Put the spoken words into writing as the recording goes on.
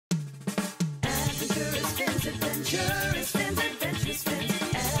Adventurous fins, adventurous fins,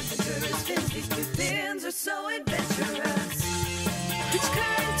 adventurous fins. These two fins are so adventurous. Which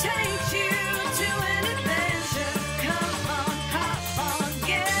current takes you to an adventure? Come on, hop on,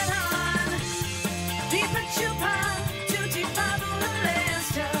 get on. Biba, Chupa, Tuti, Babu and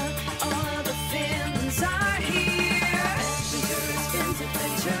Alesta. All the fins are here. Adventurous fins,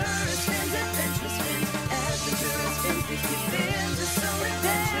 adventurous fins, adventurous fins, adventurous fins. These two fins are so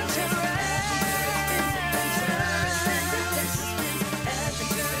adventurous.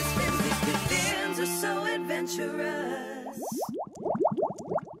 So adventurous.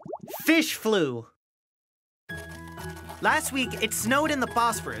 Fish flu. Last week, it snowed in the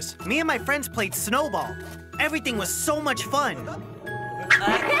Bosporus. Me and my friends played snowball. Everything was so much fun.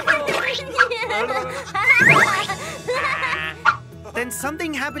 Then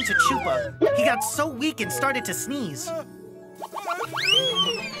something happened to Chupa. He got so weak and started to sneeze.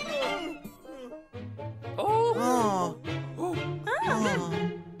 Oh.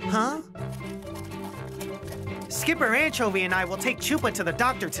 Huh? Skipper Anchovy and I will take Chupa to the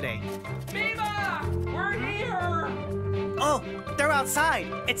doctor today. Biba! We're here! Oh, they're outside.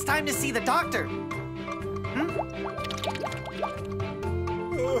 It's time to see the doctor.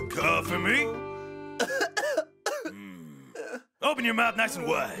 Cough for me? Open your mouth nice and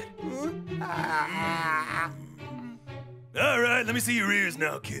wide. All right, let me see your ears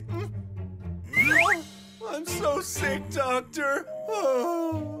now, kid. I'm so sick, Doctor.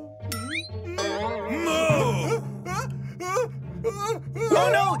 Oh. No! Oh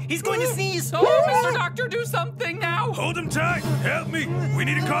no, he's going to sneeze. Oh, Mr. Doctor, do something now! Hold him tight. Help me. We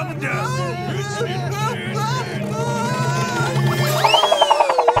need to calm him down.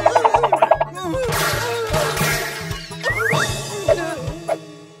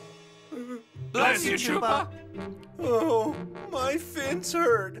 Bless you, Chupa. Oh, my fins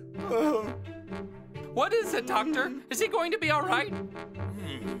hurt. Oh. What is it, Doctor? Is he going to be all right?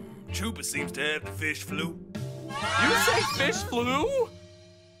 Chupa seems to have the fish flu. You say fish flu?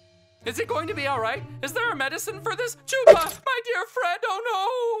 Is he going to be all right? Is there a medicine for this? Chupa, my dear friend,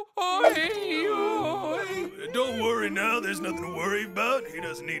 oh no! Don't worry now, there's nothing to worry about. He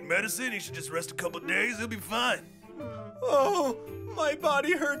doesn't need medicine, he should just rest a couple of days, he'll be fine. Oh, my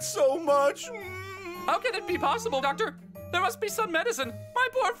body hurts so much. How can it be possible, Doctor? There must be some medicine. My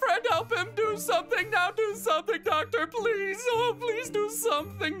poor friend, help him. Do something now. Do something, Doctor, please. Oh, please do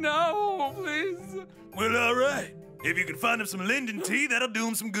something now. Oh, please. Well, all right. If you can find him some linden tea, that'll do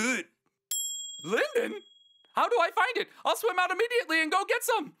him some good. Linden? How do I find it? I'll swim out immediately and go get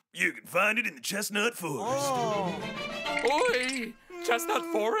some. You can find it in the chestnut forest. Oi, chestnut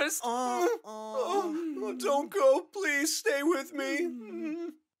forest? Oh, don't go. Please stay with me.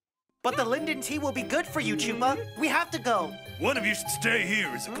 But the linden tea will be good for you, Chupa. We have to go. One of you should stay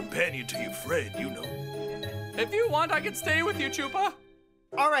here as a companion to your friend, you know. If you want, I can stay with you, Chupa.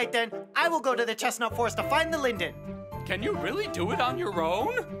 All right, then. I will go to the chestnut forest to find the linden. Can you really do it on your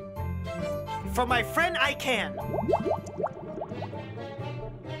own? For my friend, I can.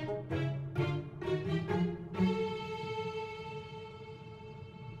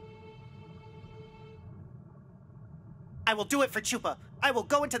 I will do it for Chupa. I will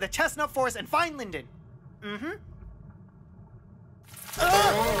go into the chestnut forest and find linden.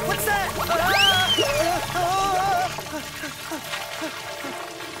 What's that?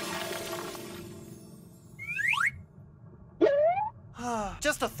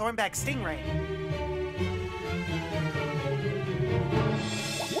 Just a thornback stingray.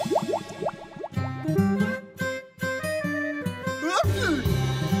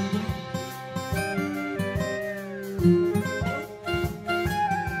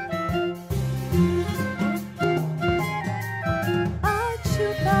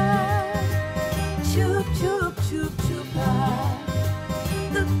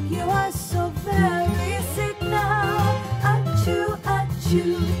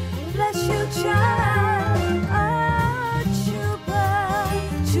 Bless you, child. Ah, Chupa,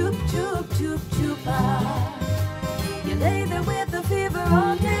 chup, chup, chup, chupa. You lay there with a fever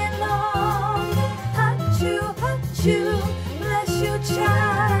all day long. Achoo, bless you,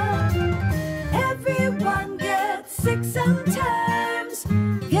 child. Everyone gets sick sometimes.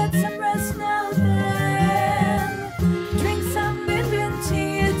 Get some rest now then. Drink some linden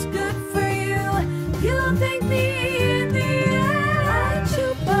tea, it's good for you. You'll thank me.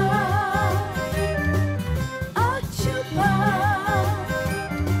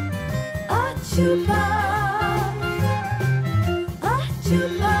 Chupa,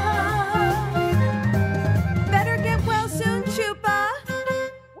 Chupa. Better get well soon, Chupa.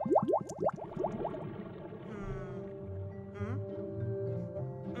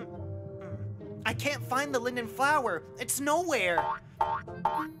 I can't find the linden flower. It's nowhere.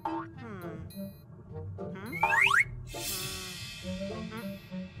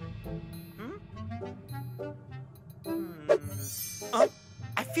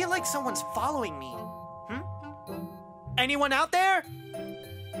 I feel like someone's following me. Anyone out there?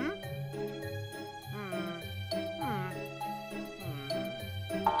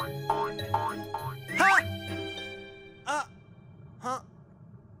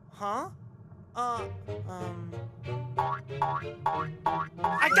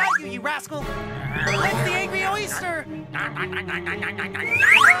 I got you, you rascal! It's the angry oyster! What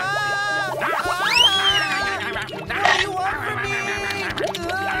do you want from me?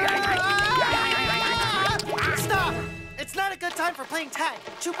 Stop! It's not a good time for playing tag.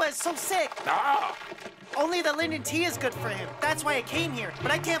 Chupa is so sick. Only the linden tea is good for him. That's why I came here,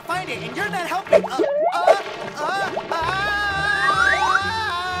 but I can't find it, and you're not helping.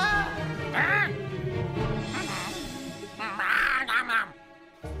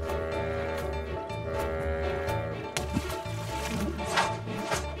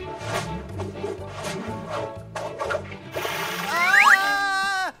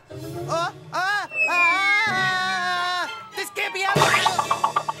 This can't be happening.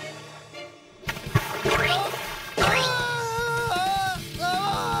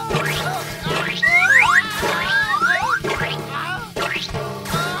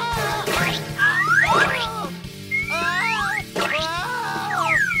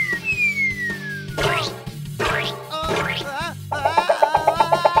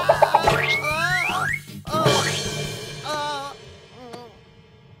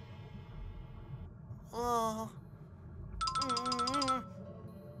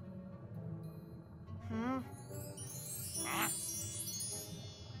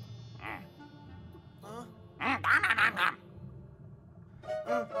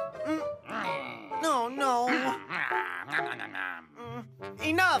 No.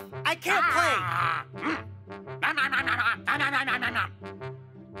 Enough! I can't play!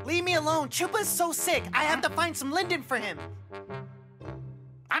 Leave me alone. Chupa's so sick. I have to find some linden for him.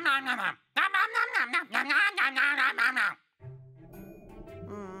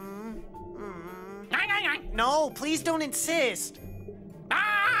 No, please don't insist.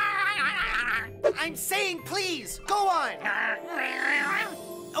 I'm saying please. Go on.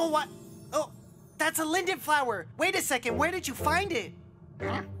 Oh, what? Oh, that's a linden flower. Wait a second. Where did you find it?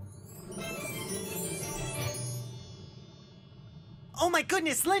 Oh my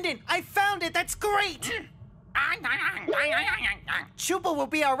goodness, linden! I found it! That's great! Chupa will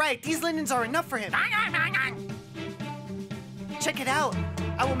be alright. These lindens are enough for him. Check it out.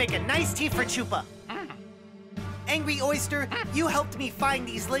 I will make a nice tea for Chupa. Angry Oyster, you helped me find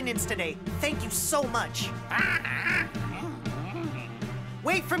these lindens today. Thank you so much.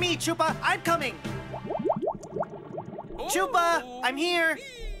 Wait for me, Chupa. I'm coming. Chupa, I'm here.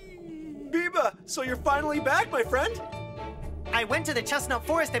 Biba, so you're finally back, my friend? I went to the chestnut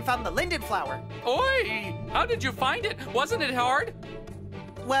forest and found the linden flower. Oi! How did you find it? Wasn't it hard?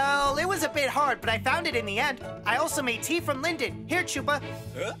 Well, it was a bit hard, but I found it in the end. I also made tea from linden. Here, Chupa.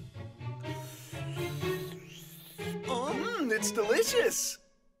 Huh? It's delicious.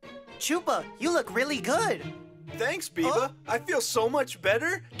 Chupa, you look really good. Thanks, Biba. I feel so much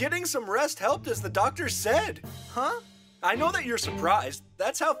better. Getting some rest helped, as the doctor said. Huh? I know that you're surprised.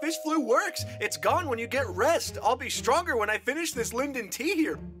 That's how fish flu works. It's gone when you get rest. I'll be stronger when I finish this linden tea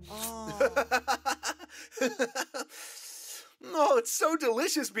here. Oh, it's so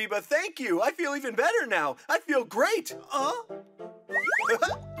delicious, Biba. Thank you. I feel even better now. I feel great.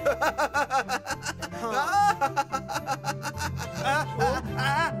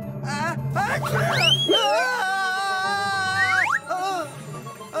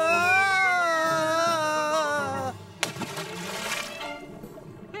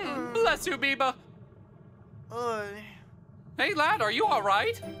 Bless you, Biba. Hey, lad, are you all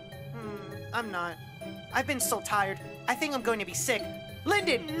right? I'm not. I've been so tired. I think I'm going to be sick.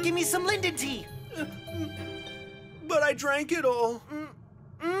 Linden, give me some linden tea. But I drank it all.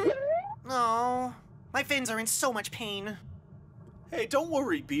 Oh, my fins are in so much pain. Hey, don't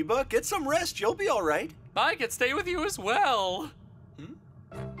worry, Biba. Get some rest. You'll be all right. I could stay with you as well.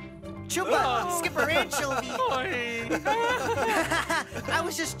 Chupa, Skipper Anchovy. Oi. I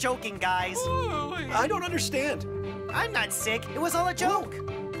was just joking, guys. I don't understand. I'm not sick. It was all a joke.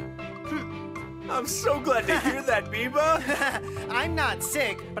 I'm so glad to hear that, Biba. I'm not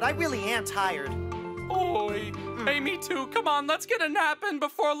sick, but I really am tired. Oi. Hey, me too. Come on, let's get a nap in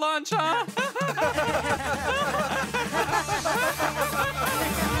before lunch, huh?